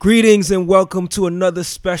Greetings and welcome to another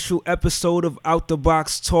special episode of Out the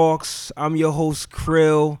Box Talks. I'm your host,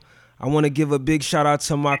 Krill. I want to give a big shout out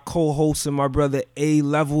to my co-host and my brother A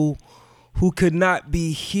Level, who could not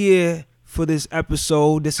be here for this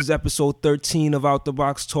episode. This is episode 13 of Out the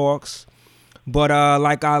Box Talks. But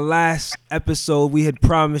like our last episode, we had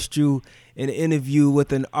promised you an interview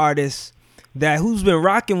with an artist who's been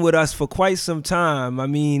rocking with us for quite some time. I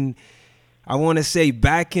mean, I want to say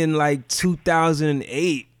back in like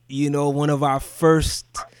 2008, one of our first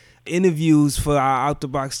interviews for our Out the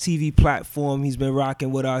Box TV platform. He's been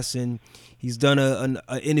rocking with us, and he's done an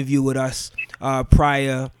interview with us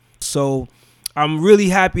prior. So I'm really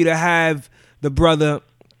happy to have the brother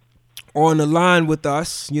on the line with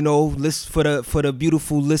us, for the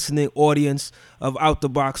beautiful listening audience of Out the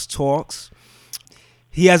Box Talks.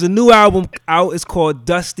 He has a new album out. It's called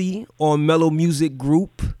Dusty on Mellow Music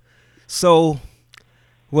Group. So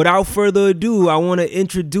without further ado, I want to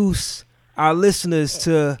introduce our listeners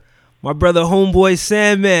to my brother homeboy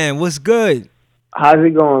Sandman. What's good? How's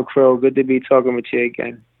it going, Crow? Good to be talking with you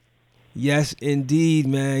again. Yes, indeed,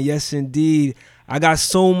 man. Yes, indeed. I got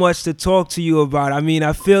so much to talk to you about. I mean,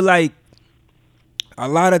 I feel like a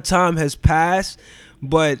lot of time has passed,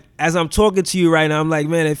 but as I'm talking to you right now, I'm like,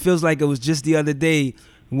 man, it feels like it was just the other day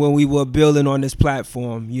when we were building on this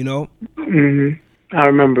platform, I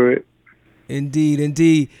remember it.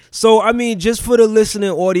 Indeed. So, I mean, just for the listening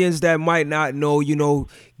audience that might not know,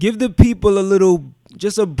 give the people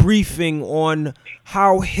just a briefing on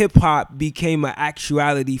how hip hop became an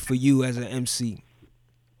actuality for you as an MC.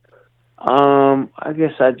 I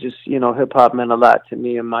guess hip hop meant a lot to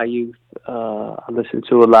me in my youth. I listened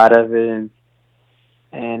to a lot of it,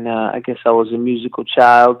 and I guess I was a musical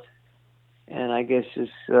child. And I guess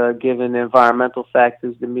just given the environmental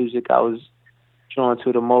factors, the music I was drawn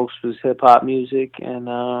to the most was hip hop music, and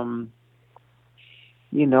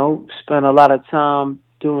spent a lot of time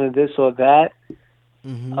doing this or that.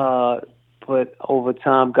 But over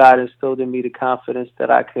time, God instilled in me the confidence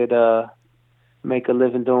that I could make a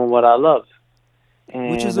living doing what I love.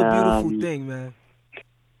 And, which is a beautiful thing, man.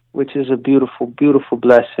 Which is a beautiful, beautiful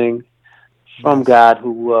blessing from God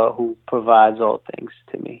who provides all things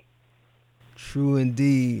to me. True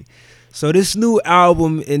indeed. So this new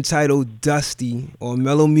album entitled Dusty on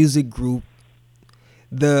Mellow Music Group,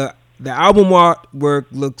 the album artwork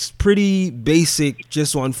looks pretty basic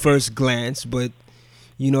just on first glance, but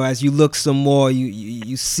as you look some more,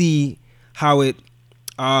 you see how it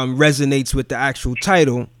resonates with the actual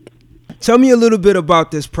title. Tell me a little bit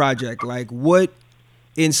about this project. Like, what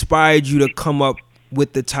inspired you to come up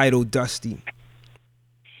with the title Dusty?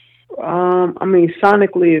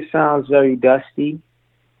 Sonically it sounds very dusty.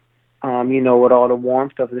 With all the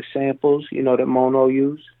warmth of the samples, that Mono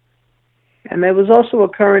used. And it was also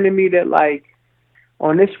occurring to me that, like,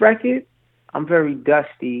 on this record, I'm very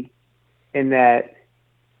dusty in that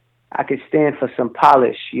I could stand for some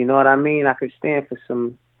polish, you know what I mean? I could stand for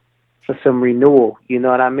some renewal, you know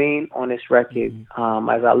what I mean, on this record.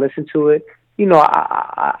 As I listen to it,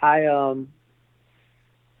 I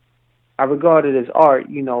regard it as art,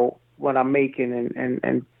 what I'm making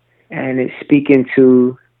and it's speaking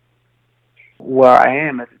to where I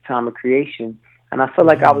am at the time of creation. And I feel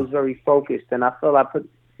like I was very focused, and I feel I put,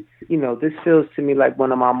 this feels to me like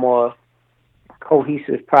one of my more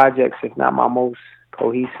cohesive projects, if not my most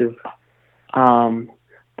cohesive.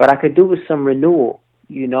 But I could do with some renewal,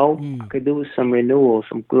 I could do with some renewal.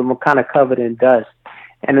 I'm kind of covered in dust.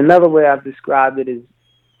 And another way I've described it is,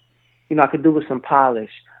 I could do with some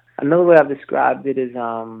polish. Another way I've described it is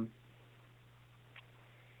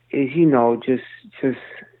just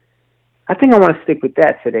I think I want to stick with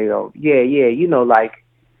that today, though. Yeah.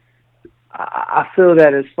 I feel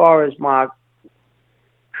that as far as my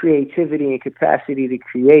creativity and capacity to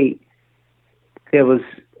create, I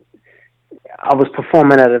was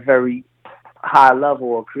performing at a very high level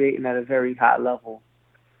or creating at a very high level.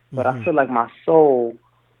 But I feel like my soul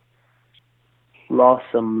lost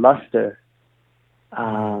some luster.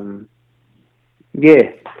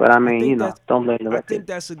 But don't blame the record. I think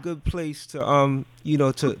that's a good place to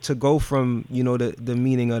to go from, the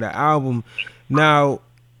meaning of the album. Now,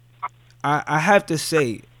 I have to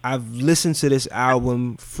say, I've listened to this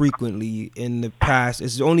album frequently in the past.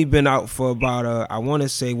 It's only been out for about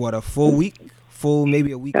a full week,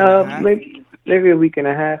 maybe a week and a half. Maybe a week and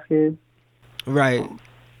a half, yeah. Right.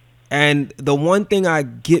 And the one thing I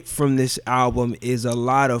get from this album is a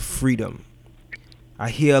lot of freedom. I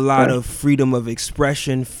hear a lot of freedom of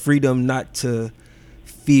expression, freedom not to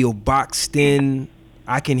feel boxed in.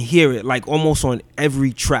 I can hear it like almost on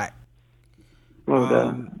every track.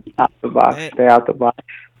 Out the box, stay out the box.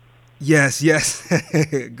 Yes, yes.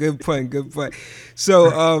 Good point. Good point.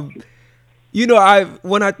 So, you know, I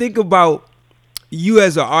when I think about you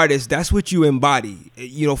as an artist, that's what you embody.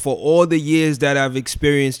 You know, for all the years that I've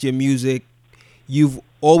experienced your music, you've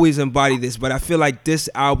always embodied this. But I feel like this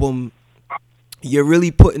album, you're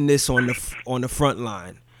really putting this on the front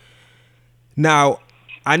line. Now,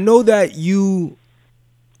 I know that you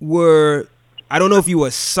were, I don't know if you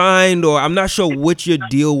were signed, or I'm not sure what your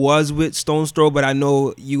deal was with Stone's Throw, but I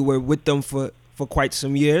know you were with them for quite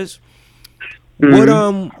some years. What Hmm.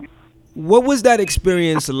 um what was that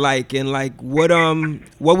experience like, and like what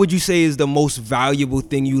would you say is the most valuable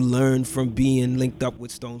thing you learned from being linked up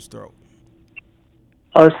with Stone's Throw?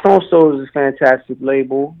 Stone Soul is a fantastic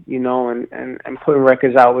label, you know, and putting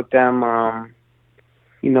records out with them,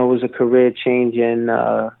 you know, was a career changing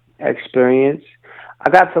experience. I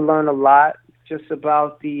got to learn a lot just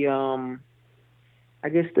about the, I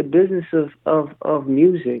guess, the business of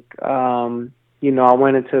music. You know, I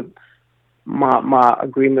went into my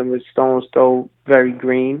agreement with Stone Throw very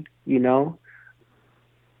green, you know,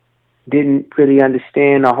 didn't really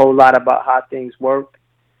understand a whole lot about how things work.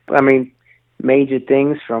 I mean, major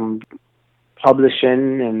things from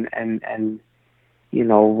publishing and you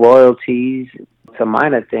know royalties to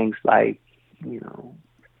minor things like you know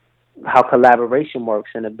how collaboration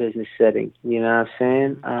works in a business setting. You know what I'm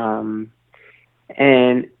saying? Hmm.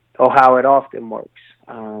 And or how it often works.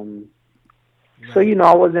 So Right. you know,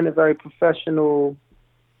 I wasn't a very professional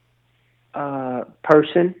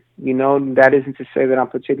person. You know, that Hmm. isn't to say that I'm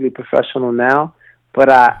particularly professional now, but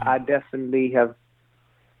I Hmm. definitely have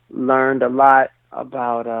learned a lot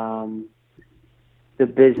about the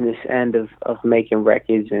business end of making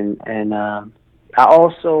records and I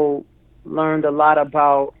also learned a lot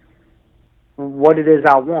about what it is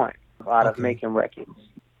I want out of Okay. making records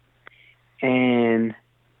and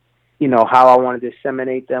you know how I want to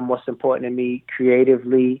disseminate them, what's important to me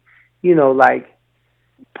creatively, you know, like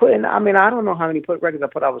putting I mean I don't know how many put records I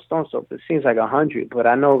put out with Stone Soap. It seems like 100, but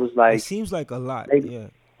I know it was It like seems like a lot. maybe Yeah.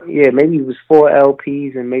 yeah, maybe it was 4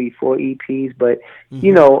 LPs and maybe 4 EPs, but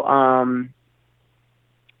you Hmm. know,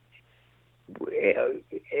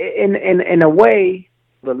 in a way,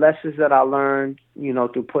 the lessons that I learned, you know,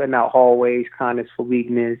 through putting out hallways, kindness for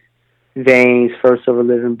weakness, veins, first of a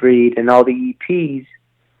living breed, and all the EPs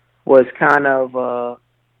was kind of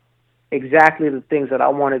exactly the things that I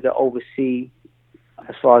wanted to oversee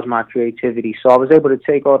as far as my creativity. So I was able to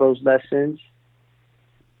take all those lessons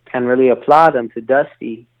and really apply them to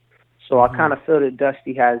Dusty. So I Hmm. kind of feel that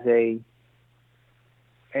Dusty has a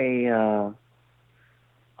uh,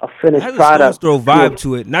 a It finished has a Stone's product. Throw You vibe know,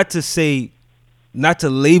 to it. Not to say, not to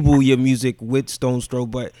label your music with Stone's Throw,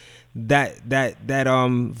 but that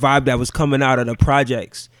vibe that was coming out of the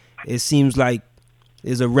projects, it seems like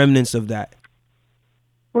is a remnants of that.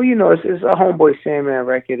 well, you know, it's a Homeboy Sandman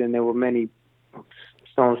record, and there were many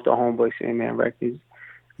Stones to Homeboy Sandman records.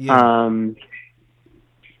 Yeah. Um,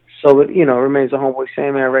 so it you know remains a Homeboy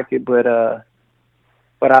Sandman record, but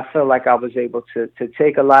I feel like I was able to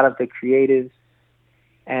take a lot of the creative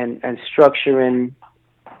and structuring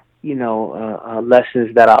you know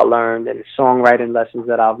lessons that I learned and songwriting lessons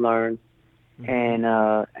that I've learned Hmm. and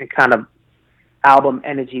kind of album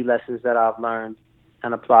energy lessons that I've learned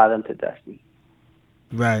and apply them to Dusty.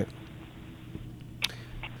 Right.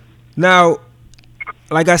 Now,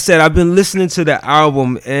 like I said, I've been listening to the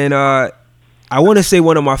album, and I want to say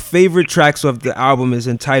one of my favorite tracks of the album is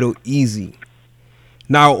entitled "Easy."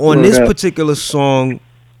 Now, on Word this up. particular song,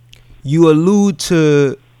 you allude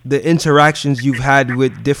to the interactions you've had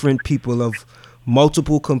with different people of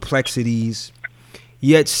multiple complexities,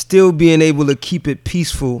 yet still being able to keep it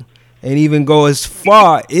peaceful, and even go as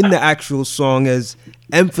far in the actual song as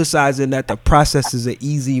emphasizing that the process is an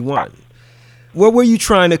easy one. What were you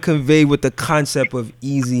trying to convey with the concept of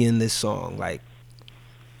easy in this song? Like,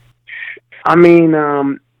 I mean,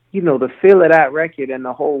 you know, the feel of that record and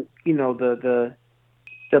the whole, you know, the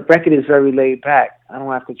record is very laid back. I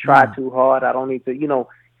don't have to try mm, too hard. I don't need to, you know,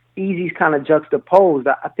 Easy's kind of juxtaposed.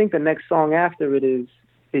 I think the next song after it is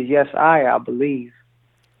Yes I believe.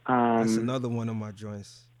 that's Um, another one of my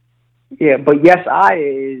joints. yeah, but Yes I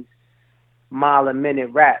is mile a minute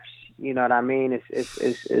raps. You know what I mean?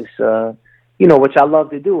 It's you know which I love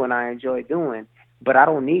to do and I enjoy doing. But I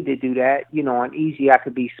don't need to do that. You know, on Easy I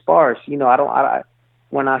could be sparse. You know, I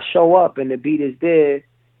when I show up and the beat is there,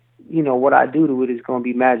 you know what I do to it is going to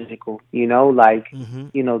be magical. You know, like Hmm.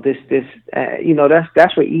 you know this you know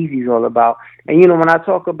that's what Easy's all about. And you know when I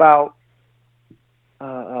talk about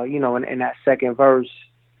you know in that second verse,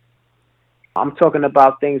 I'm talking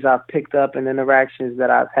about things I've picked up and interactions that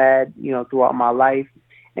I've had you know throughout my life,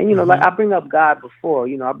 And you know, like Mhm. I bring up God before,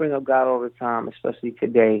 you know, I bring up God all the time, especially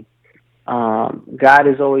today. God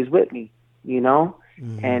is always with me, you know,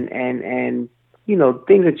 Mhm. and you know,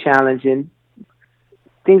 things are challenging.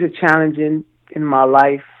 Things are challenging in my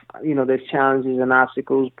life. You know, there's challenges and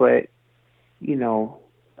obstacles, but you know,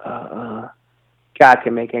 uh, God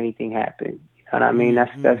can make anything happen. You know what I mean?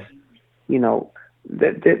 That's Mhm. you know,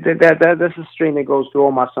 that's a string that goes through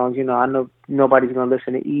all my songs. You know, I know nobody's gonna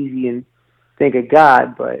listen to Easy and think of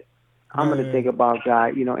God, but I'm Right. gonna think Right. about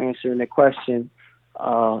God. You know, answering the question,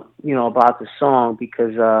 you know, about the song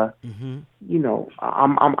because Mhm. you know,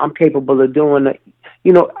 I'm capable of doing it.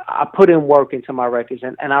 You know, I put in work into my records,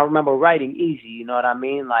 and I remember writing Easy. You know what I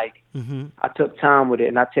mean? Like Mhm. I took time with it,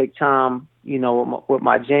 and I take time, you know, with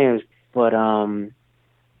my jams. But I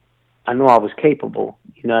knew I was capable.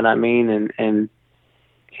 You know what I mean? And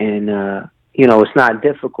you know, it's not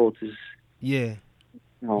difficult. It's, Yeah.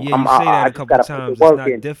 you know, Yeah. You say that I a just couple gotta put the times. It's work not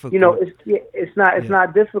in. You know, difficult. it's Yeah.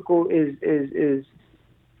 not difficult. Is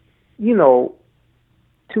you know,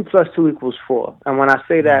 2 + 2 = 4. And when I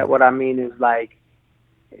say that, Right. what I mean is like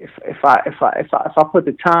if I put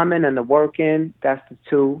the time in and the work in, that's the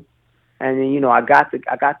two. And then you know I got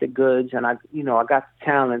the goods and I you know I got the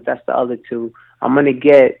talent. That's the other two. I'm gonna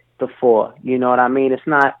get the four. You know what I mean? It's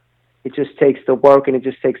not. It just takes the work and it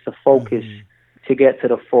just takes the focus Mhm. to get to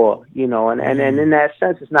the four. You know, and in Mm. that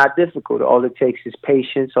sense, it's not difficult. All it takes is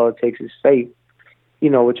patience. All it takes is faith. You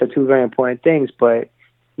know, which are two very important things. But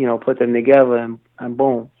you know, put them together and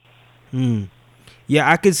boom. Mm. Yeah,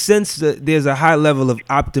 I could sense that there's a high level of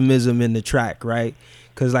optimism in the track, right?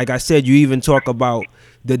 Because, like I said, you even talk about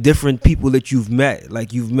the different people that you've met.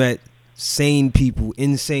 Like you've met sane people,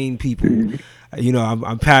 insane people. Mm-hmm. You know,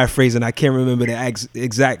 I'm paraphrasing. I can't remember the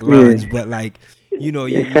exact lines, Yeah. but like, you know,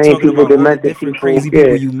 you're Insane talking people, about all the demented different people. crazy people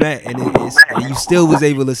Yeah. you met, and and you still was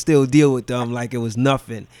able to still deal with them like it was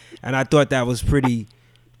nothing. And I thought that was pretty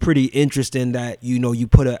interesting that you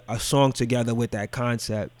put a song together with that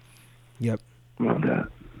concept. Yep. No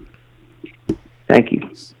doubt. Thank you.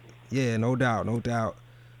 Yeah, no doubt, no doubt.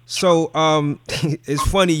 So, it's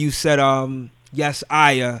funny you said, yes,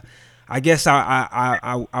 I guess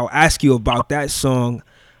I'll ask you about that song.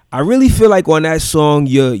 I really feel like on that song,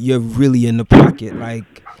 you're really in the pocket.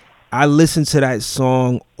 Like, I listened to that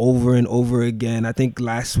song over and over again. I think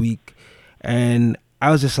last week, and I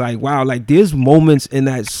was just like, wow, like there's moments in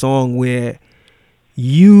that song where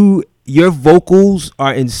your vocals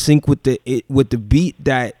are in sync with the beat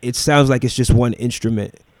that it sounds like it's just one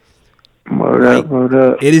instrument. Word up, Like word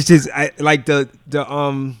up. it is just like the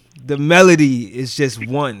melody is just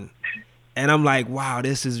one, and I'm like, wow,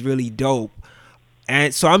 this is really dope.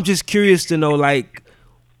 And so I'm just curious to know, like,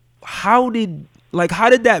 how did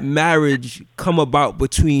that marriage come about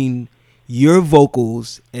between your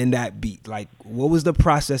vocals and that beat? Like, what was the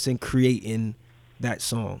process in creating that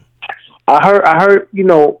song? I heard, you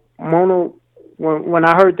know, Mono. When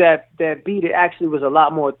I heard that beat, it actually was a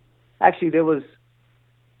lot more. Actually, there was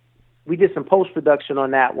we did some post production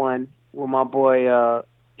on that one with my boy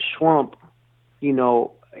Schwump. You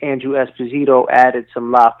know, Andrew Esposito added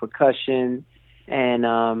some live percussion, and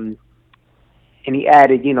um, and he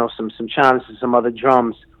added, you know, some chimes and some other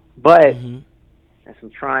drums, but Mm-hmm. and some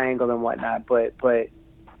triangle and whatnot. But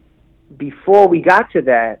before we got to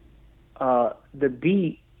that, the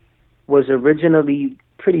beat was originally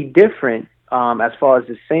pretty different as far as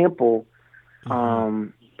the sample Mm-hmm.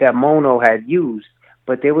 that Mono had used,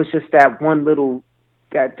 but there was just that one little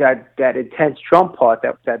that intense drum part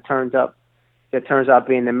that turns out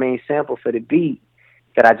being the main sample for the beat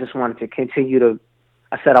that I just wanted to continue to.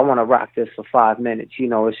 I said I want to rock this for 5 minutes. You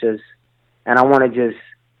know, it's just, and I want to just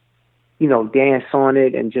dance on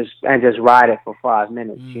it and just ride it for 5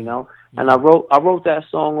 minutes. You Mm. know, and Mm. I wrote that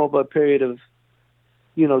song over a period of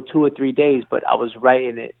 2 or 3 days, but I was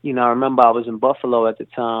writing it. You know, I remember I was in Buffalo at the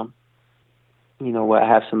time. You know, where I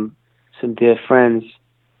have some dear friends,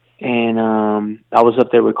 and I was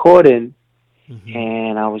up there recording, Mm-hmm.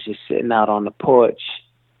 and I was just sitting out on the porch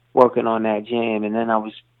working on that jam, and then I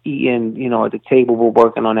was eating, at the table, we're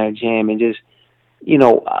working on that jam, and just,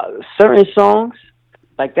 certain songs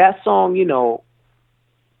like that song,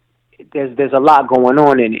 there's a lot going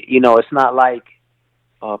on in it. You know, it's not like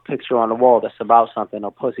a picture on the wall that's about something,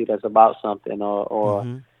 or pussy that's about something, or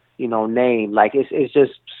Mm-hmm. name. Like it's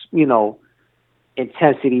just you know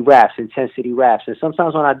intensity raps, and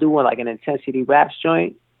sometimes when I do like an intensity raps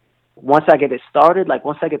joint, once I get it started, like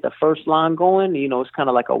once I get the first line going, it's kind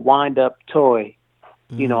of like a wind up toy.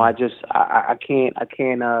 Mm.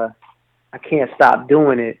 I can't stop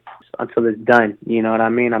doing it until it's done. You know what I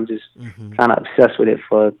mean? I'm just Mm-hmm. kind of obsessed with it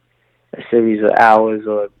for a series of hours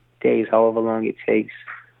or days, however long it takes.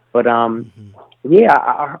 But Mm-hmm. yeah,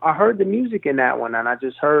 I heard the music in that one, and I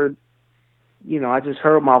just heard, I just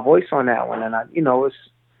heard my voice on that one, and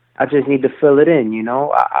I just need to fill it in,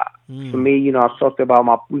 for Mm. me, I've talked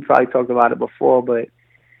about we probably talked about it before, but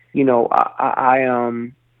you know,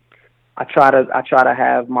 I try to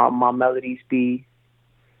have my melodies be,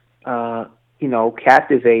 uh,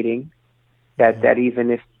 captivating. That Mm-hmm. that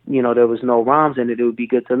even if there was no rhymes in it, it would be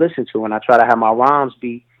good to listen to, and I try to have my rhymes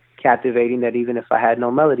be captivating. That even if I had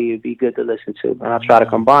no melody, it'd be good to listen to, and I try to Mm.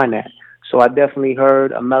 combine that. So I definitely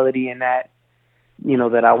heard a melody in that,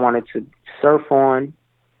 that I wanted to surf on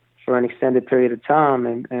for an extended period of time,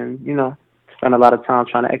 and spend a lot of time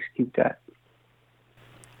trying to execute that.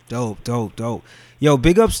 Dope, dope, dope. Yo,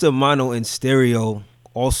 big ups to Mono and Stereo,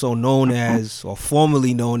 also known as or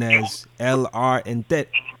formerly known as LR and that.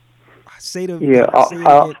 Say the Yeah, say it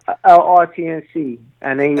again. LRTNC,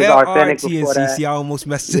 and then he was authentic before LRTNC. that. See, I almost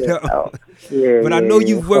messed it Yeah, up. yeah, But I yeah, know yeah.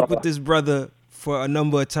 you've worked with this brother for a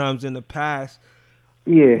number of times in the past.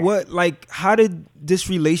 Yeah. What like how did this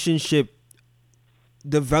relationship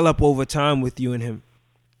develop over time with you and him?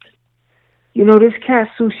 This cat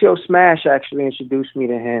Susio Smash actually introduced me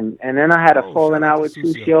to him, and then I had a Oh, falling shout out out to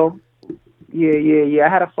with Susio. Susio. Yeah, yeah, yeah. I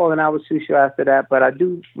had a falling out with Susio after that, but I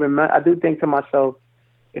do think to myself,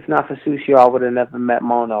 if not for Susio, I would have never met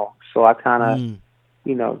Mono. So I kind of, Mm.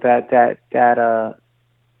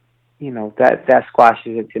 that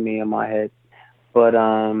squashes it to me in my head. But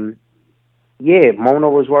yeah, Mono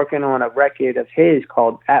was working on a record of his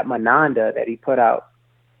called Atmananda that he put out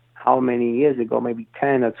how many years ago? Maybe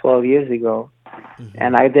 10 or 12 years ago. Mm-hmm.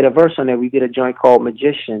 And I did a verse on it. We did a joint called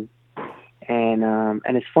Magician, and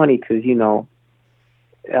it's funny because Mono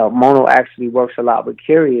actually works a lot with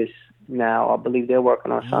Curious now. I believe they're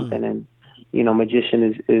working on Mm. something, and Magician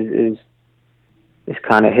is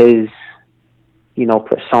kind of his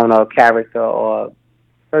persona or character, or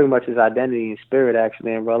very much his identity and spirit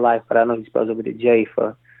actually in real life. But I know he spells it with a J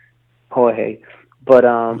for Jorge.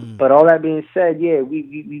 Mm. But all that being said, yeah,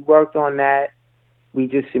 we worked on that. We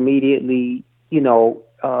just immediately, he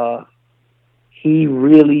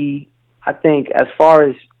really, I think, as far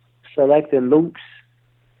as selecting loops,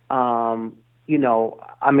 I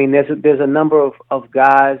mean, there's a number of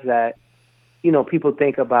guys that people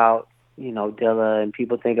think about, Dilla, and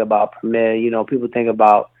people think about Premier, people think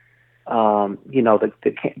about,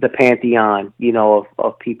 the pantheon,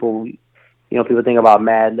 of people, people think about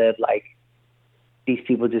Madlib, like these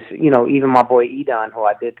people just, even my boy Edon, who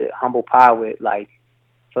I did the Humble Pie with, like,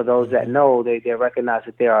 for those that Mm-hmm. know, they recognize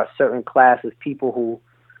that there are a certain class of people who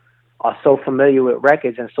are so familiar with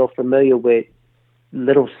records and so familiar with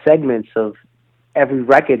little segments of every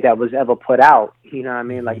record that was ever put out. You know what I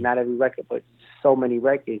mean? Like Mm-hmm. not every record, but so many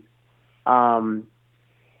records. Um,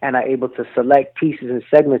 and are able to select pieces and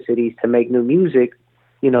segments of these to make new music.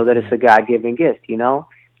 That it's Mm-hmm. a God given gift.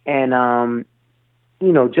 And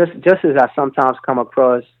just as I sometimes come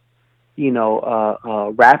across,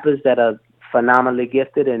 rappers that are phenomenally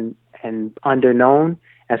gifted and underknown,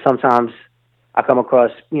 and sometimes I come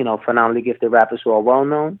across, phenomenally gifted rappers who are well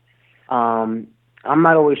known. Um, I'm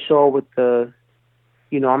not always sure what I'm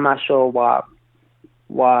not sure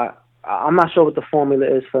why I'm not sure what the formula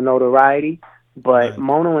is for notoriety, but Right.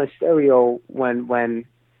 Mono and Stereo, when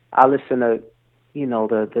I listen to,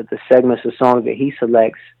 the segments of songs that he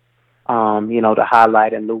selects, to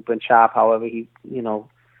highlight and loop and chop, however he,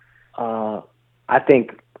 uh, I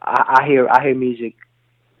think I hear music.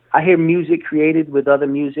 I hear music created with other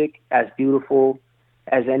music as beautiful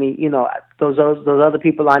as any. Those other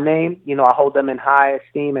people I name. I hold them in high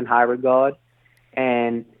esteem and high regard.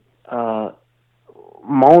 And uh,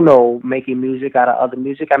 Mono making music out of other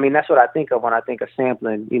music. I mean, that's what I think of when I think of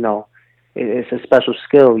sampling. It's a special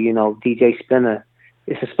skill. DJ Spinner.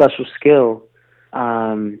 It's a special skill.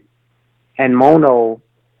 And Mono,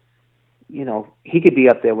 he could be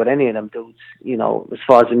up there with any of them dudes, as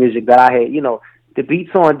far as the music that I hear. The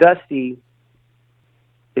beats on Dusty,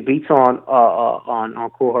 the beats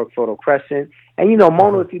on Cool Herc Photo Crescent. And Mono,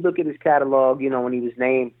 Mm-hmm. if you look at his catalog, when he was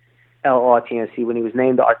named LRTNC, when he was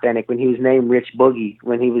named Authentic, when he was named Rich Boogie,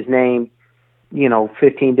 when he was named,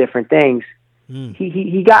 15 different things, Mm.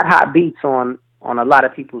 he got hot beats on a lot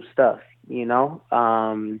of people's stuff, his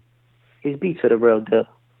beats are the real deal.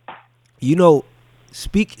 You know,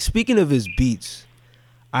 speaking of his beats,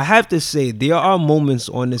 I have to say there are moments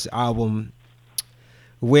on this album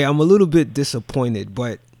where I'm a little bit disappointed,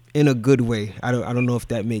 but in a good way. I don't know if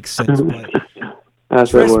that makes sense, but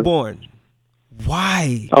That's what it was. Tressborn,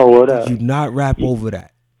 why Oh, what did up? you not rap over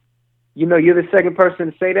that? You're the second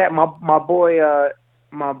person to say that. My boy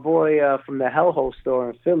from the Hellhole store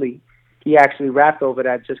in Philly, he actually rapped over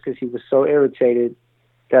that just because he was so irritated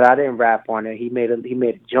that I didn't rap on it. He made a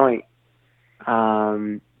joint,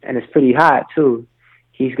 and it's pretty hot too.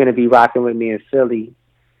 He's gonna be rocking with me in Philly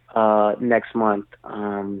next month.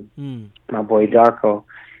 My boy Darko,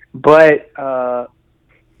 but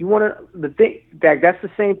you want to the thing that's the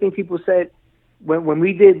same thing people said when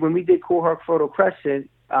we did Cool Herc Photo Crescent.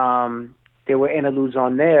 There were interludes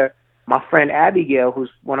on there. My friend Abigail, who's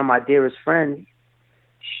one of my dearest friends,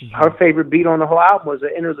 her favorite beat on the whole album was an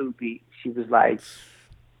interlude beat. She was like,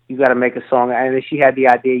 "You got to make a song," and then she had the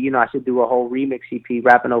idea, I should do a whole remix EP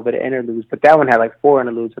rapping over the interludes. But that one had like 4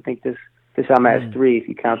 interludes. I think this album has 3 if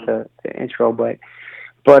you count the intro. But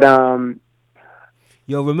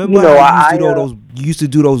yo, remember how you used to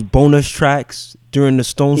do those bonus tracks during the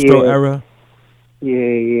Stone's Throw era? Yeah.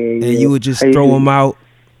 And you would just throw them out.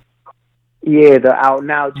 Yeah, the Out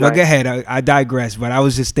Now joint. But go ahead. I digress. But I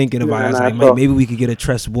was just thinking about it. I was like, maybe we could get a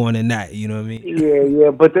Trust Born in that. You know what I mean? Yeah.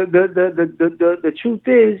 But the truth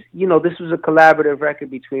is, this was a collaborative record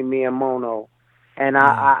between me and Mono, and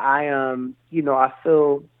I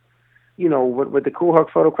feel, with the Cool Herc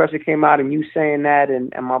Photo Crescent came out, and you saying that,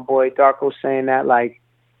 and my boy Darko saying that, like,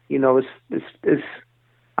 it's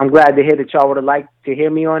I'm glad to hear that y'all would have liked to hear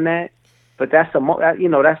me on that. But that's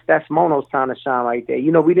that's Mono's time to shine right there.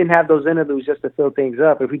 We didn't have those interludes just to fill things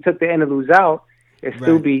up. If we took the interludes out, it'd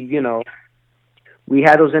still be, we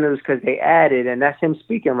had those interludes because they added, and that's him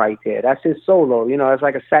speaking right there. That's his solo. It's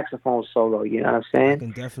like a saxophone solo. You know what I'm saying? I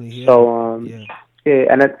can definitely hear. So yeah,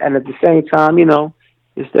 and at the same time,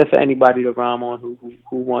 it's there for anybody to rhyme on who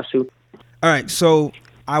wants to. All right, so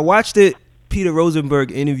I watched the Peter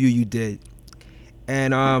Rosenberg interview you did.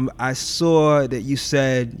 And I saw that you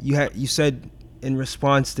said in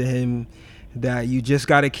response to him that you just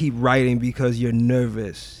got to keep writing because you're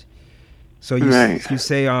nervous. So you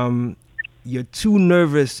say you're too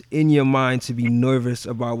nervous in your mind to be nervous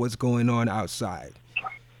about what's going on outside.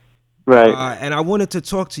 Right. And I wanted to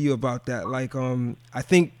talk to you about that. Like I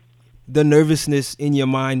think the nervousness in your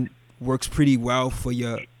mind works pretty well for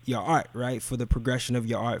your art, right? For the progression of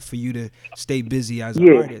your art, for you to stay busy as an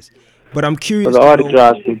artist. But I'm curious to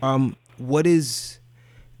know, what is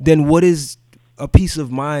a peace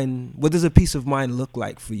of mind? What does a peace of mind look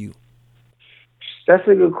like for you? That's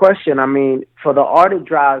a good question. I mean, for the art, it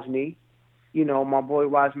drives me. My boy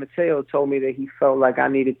Waz Mateo told me that he felt like I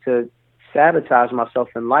needed to sabotage myself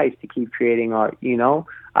in life to keep creating art.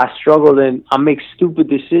 I struggle and I make stupid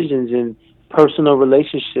decisions in personal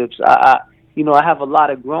relationships. I have a lot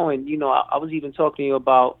of growing. I was even talking to you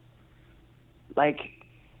about, like,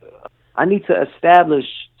 I need to establish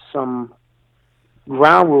some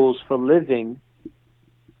ground rules for living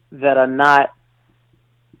that are not.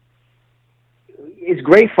 It's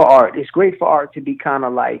great for art. It's great for art to be kind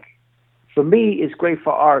of like, for me, it's great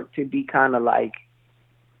for art to be kind of like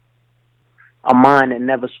a mind that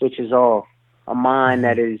never switches off, a mind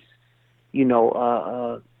that is,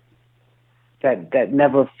 that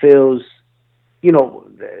never feels, a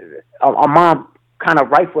mind kind of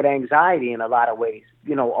rife with anxiety in a lot of ways.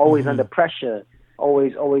 Always under pressure,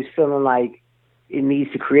 always feeling like it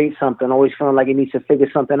needs to create something, always feeling like it needs to figure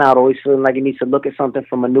something out, always feeling like it needs to look at something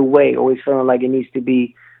from a new way, always feeling like it needs to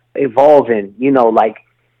be evolving, like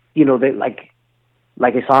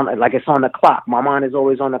it's on the clock. My mind is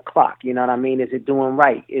always on the clock. You know what I mean? Is it doing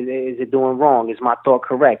right? Is it doing wrong? Is my thought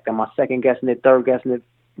correct? Am I second guessing it, third guessing it,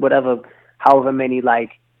 whatever, however many, that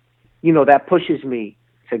pushes me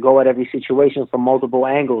to go at every situation from multiple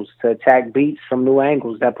angles, to attack beats from new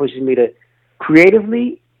angles. That pushes me to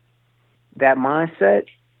creatively, that mindset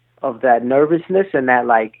of that nervousness and that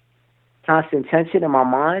constant tension in my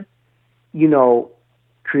mind,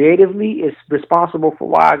 creatively is responsible for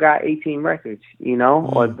why I got 18 records,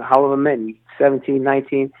 or however many, 17,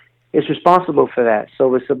 19. It's responsible for that.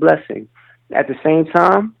 So it's a blessing. At the same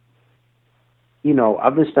time,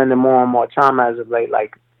 I've been spending more and more time as of late,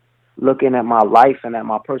 looking at my life and at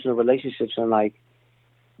my personal relationships, and I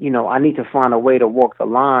need to find a way to walk the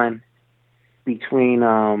line between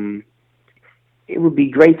it would be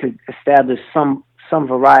great to establish some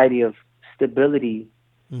variety of stability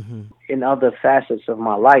in other facets of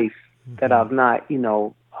my life that I've not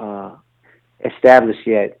established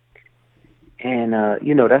yet, and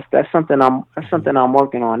that's something I'm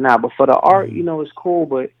working on now. But for the art, it's cool,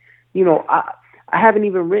 but I haven't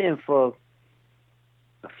even written for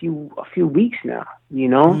a few weeks now,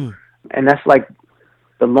 and that's like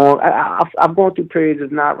the long. I've gone through periods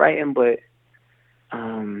of not writing, but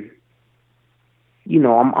I'm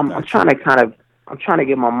trying to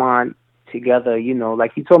get my mind together.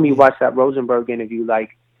 Like you told me, you watched that Rosenberg interview. I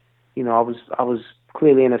was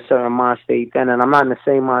clearly in a certain mind state then, and I'm not in the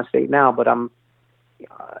same mind state now. But I'm,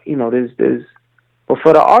 there's But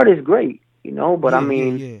for the artist, great, you know. But I Yeah, yeah,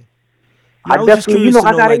 mean, yeah. I Yeah, I was just definitely, you curious know, to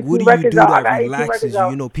I know, got like, what 18 do you records do out. I that got 18 records relaxes you? out.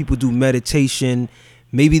 You know, people do meditation.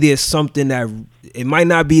 Maybe there's something that, it might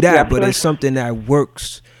not be Yeah, that, but it's something that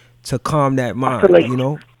works to calm that I feel mind, like you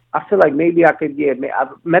know? I feel like maybe I could. Yeah,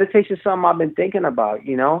 meditation is something I've been thinking about.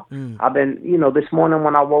 You know, Mm. I've been, you know, this morning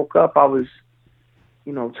when I woke up, I was,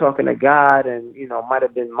 you know, talking to God, and you know, might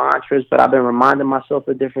have been mantras, but I've been reminding myself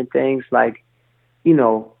of different things. Like, you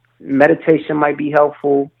know, meditation might be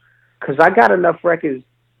helpful because I got enough records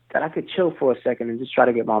that I could chill for a second and just try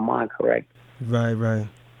to get my mind correct. Right, right.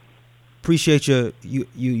 Appreciate you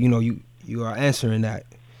are answering that.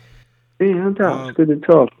 Yeah, no doubt. It's Um, good to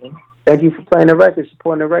talk. Man. Thank you for playing the records,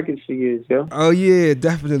 supporting the records for years, yo. oh yeah,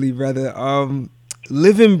 definitely, brother.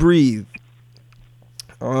 Live and Breathe.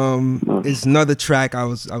 Is another track I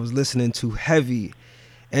was listening to heavy.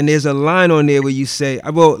 And there's a line on there where you say,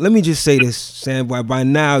 well, let me just say this, Sam, by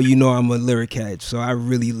now you know I'm a lyric head, so I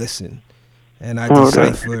really listen and I Okay.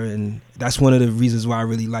 decipher, and that's one of the reasons why I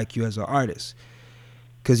really like you as an artist,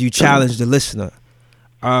 because you challenge the listener.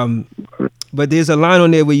 Um, but there's a line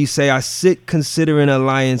on there where you say, I sit considering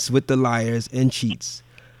alliance with the liars and cheats.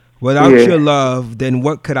 Without your Yeah. love, then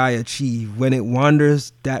what could I achieve? When it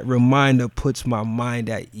wanders, that reminder puts my mind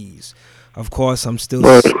at ease. Of course, I'm still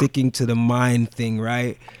Word. sticking to the mind thing,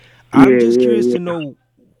 right? I'm Yeah, just yeah, curious to yeah. know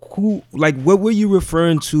what were you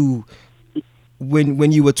referring to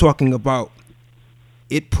when you were talking about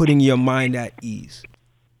it putting your mind at ease?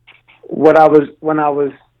 What I was when I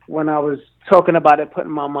was talking about it,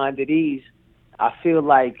 putting my mind at ease. I feel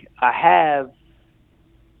like I have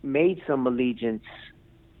made some allegiance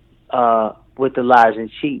with the lies and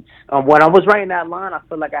cheats. When I was writing that line, I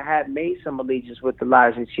feel like I had made some allegiance with the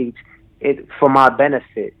lies and cheats. It for my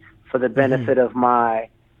benefit, for the Mm-hmm. benefit of my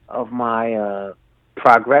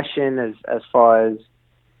progression as far as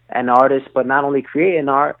an artist, but not only creating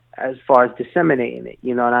art, as far as disseminating it.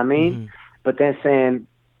 You know what I mean? Mm-hmm. But then saying,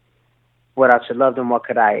 "Without your love, then what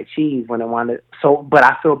could I achieve?" When I wanted, so, but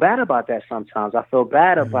I feel bad about that sometimes. I feel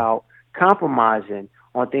bad Mm-hmm. about compromising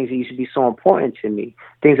on things that used to be so important to me,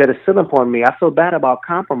 things that are still important to me. I feel bad about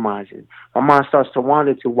compromising. My mind starts to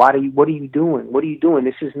wander to, what are you doing? What are you doing?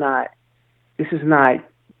 This is not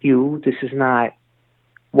you. This is not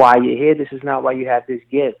why you're here. This is not why you have this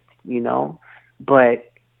gift, you know?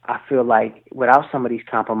 But I feel like without some of these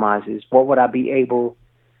compromises, what would I be able,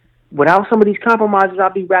 without some of these compromises,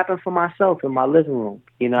 I'd be rapping for myself in my living room.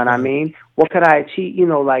 You know what I Right. mean? What could I achieve? You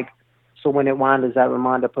know, like, so when it wanders, that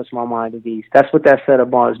reminder puts my mind at ease. That's what that set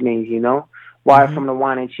of bars means, you know? Why Mm-hmm. from the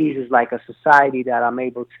wine and cheese is like a society that I'm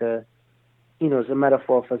able to, you know, it's a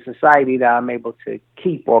metaphor for society that I'm able to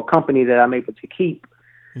keep, or a company that I'm able to keep,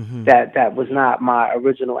 Mm-hmm. that was not my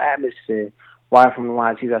original atmosphere. Why from the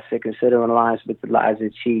wine and cheese I said, consider an alliance with the lies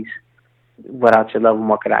and cheese. Without your love,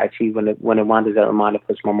 what could I achieve? When it wanders, that reminder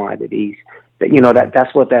puts my mind at ease. That, you know, Mm-hmm.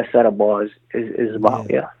 that's what that set of bars is about.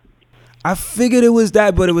 Yeah. Yeah. I figured it was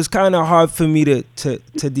that, but it was kind of hard for me to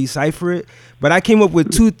decipher it. But I came up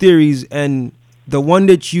with two theories, and the one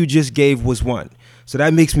that you just gave was one. So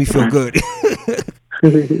that makes me feel good.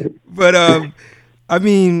 But I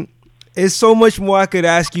mean, it's so much more I could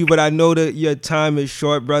ask you, but I know that your time is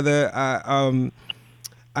short, brother.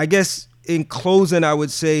 I guess in closing, I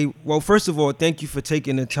would say, well, first of all, thank you for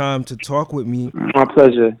taking the time to talk with me. My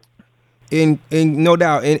pleasure. In no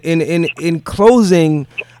doubt, in closing,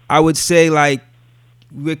 I would say, like,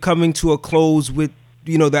 we're coming to a close with,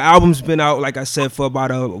 the album's been out, like I said, for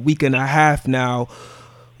about a week and a half now.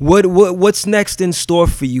 What's next in store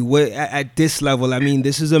for you? At this level? I mean,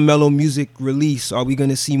 this is a mellow music release. Are we going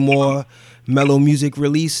to see more mellow music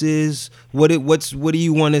releases? What do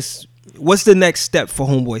you want to? What's the next step for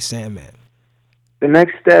Homeboy Sandman? The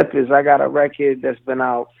next step is I got a record that's been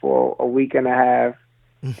out for a week and a half,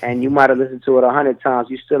 and you might have listened to it 100 times.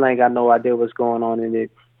 You still ain't got no idea what's going on in it.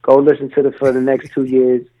 Go listen to it for the next 2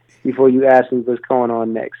 years before you ask me what's going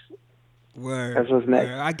on next. Word, That's what's next.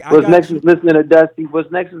 word. I What's got next you. is listening to Dusty. What's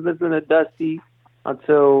next is listening to Dusty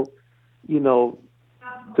until, you know,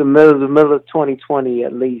 the middle of 2020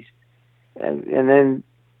 at least, and then,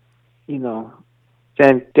 you know,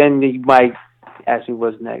 then you might ask me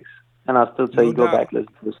what's next, and I'll still tell No you go doubt. back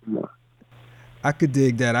listen to some more. I could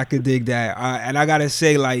dig that. I could dig that. And I gotta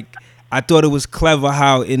say, like, I thought it was clever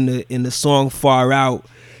how in the song "Far Out"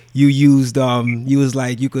 you was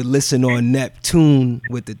like you could listen on Neptune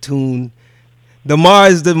with the tune. The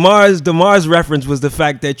Mars reference was the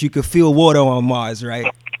fact that you could feel water on Mars,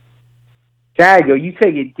 right? God, yo, you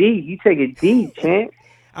take it deep. You take it deep, champ.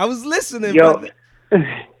 I was listening, Yo, brother.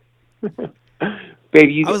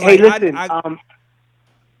 baby, I was hey, like, listen.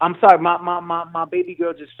 I I'm sorry, my baby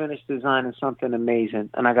girl just finished designing something amazing,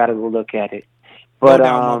 and I gotta go look at it. No But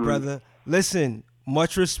doubt, my brother. Listen,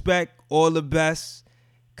 much respect. All the best.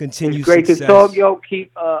 it's Continue great to success. talk, yo.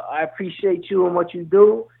 Keep. I appreciate you and what you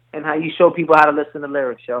do, and how you show people how to listen to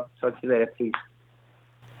lyrics, yo. Talk to you later, peace.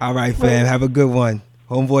 All right, fam. Have a good one.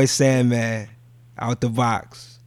 Homeboy Sandman, out the box.